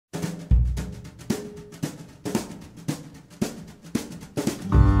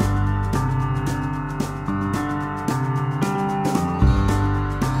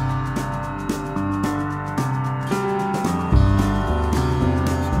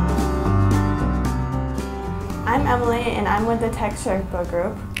I'm Emily, and I'm with the Tech Sherpa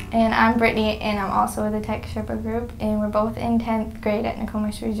group. And I'm Britney, and I'm also with the Tech Sherpa group, and we're both in 10th grade at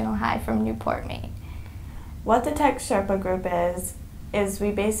Nokomis Regional High from Newport, Maine. What the Tech Sherpa group is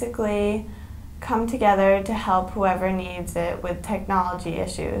we basically come together to help whoever needs it with technology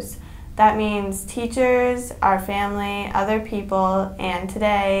issues. That means teachers, our family, other people, and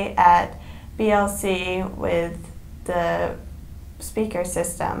today at BLC with the speaker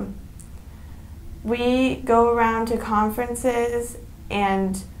system. We go around to conferences,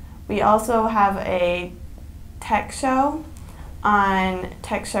 and we also have a tech show on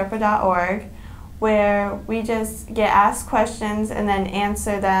techsherpa.org where we just get asked questions and then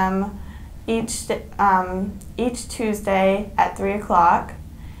answer them each Tuesday at 3 o'clock.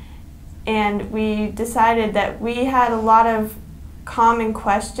 And we decided that we had a lot of common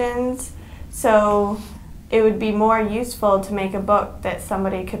questions, so it would be more useful to make a book that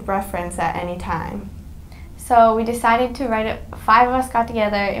somebody could reference at any time. So we decided to write it, 5 of us got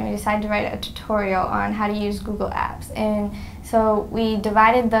together and we decided to write a tutorial on how to use Google Apps. And so we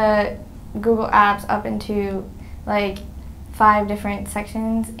divided the Google Apps up into like 5 different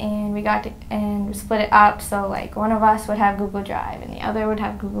sections, and we split it up, so like one of us would have Google Drive and the other would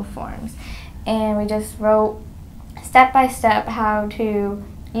have Google Forms. And we just wrote step by step how to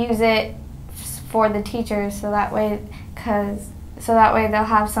use it for the teachers, so that way they'll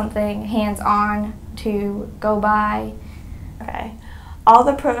have something hands-on to go by. Okay. All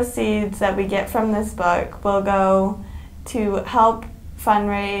the proceeds that we get from this book will go to help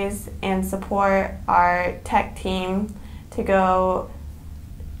fundraise and support our tech team to go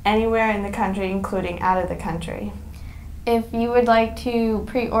anywhere in the country, including out of the country. If you would like to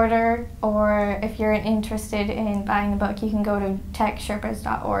pre-order, or if you're interested in buying the book, you can go to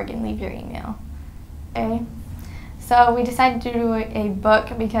techsherpas.org and leave your email. Okay. So we decided to do a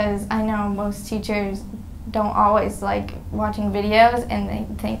book because I know most teachers don't always like watching videos and they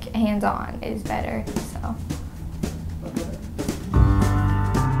think hands-on is better. So.